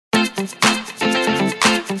Hey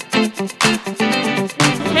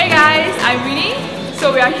guys, I'm Winnie.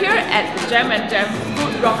 So we are here at the Jam and Jam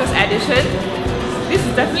Food Rockers Edition. This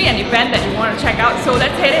is definitely an event that you want to check out, so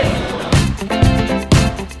let's head in.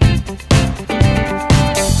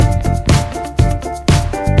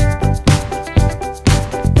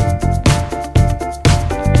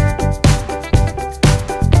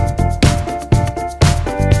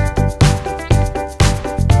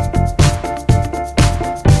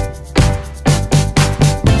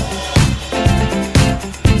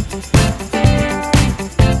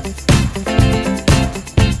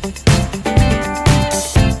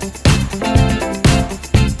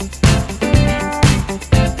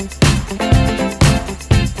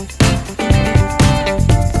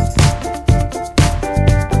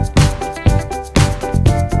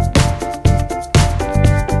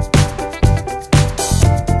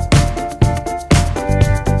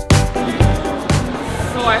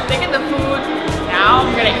 So I've taken the food, now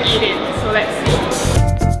I'm gonna eat it, so let's see.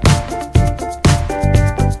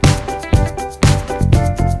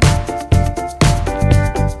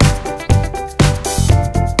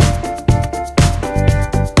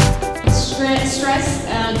 Stress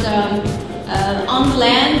and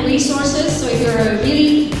unplanned resources, so if you're a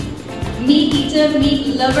really meat eater,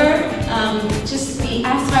 meat lover, just the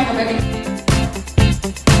aspect of everything.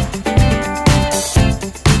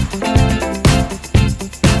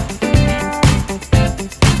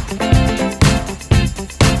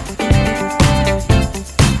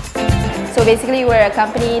 So basically, we're a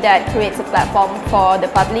company that creates a platform for the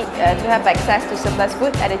public to have access to surplus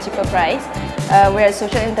food at a cheaper price. We're a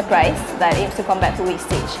social enterprise that aims to combat food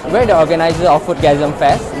wastage. We're the organizer of Foodgasm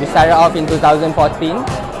Fest. We started off in 2014.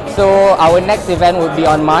 So our next event would be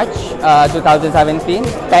on March 2017,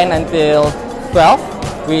 10 until 12,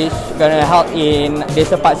 which is going to held in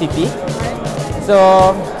Desa Park City.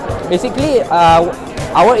 So basically,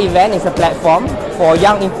 our event is a platform for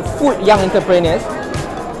young entrepreneurs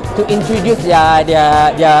to introduce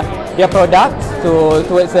their products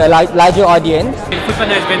towards a larger audience.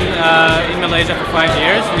 Foodpanda has been in Malaysia for 5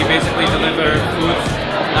 years. We basically deliver foods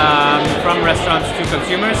from restaurants to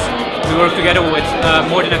consumers. We work together with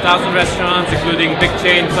more than 1,000 restaurants, including big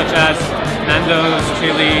chains such as Nando's,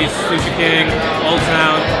 Chili's, Sushi King, Old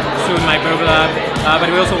Town, soon My Burger Lab.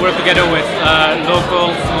 But we also work together with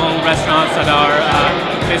local small restaurants that are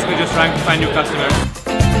basically just trying to find new customers.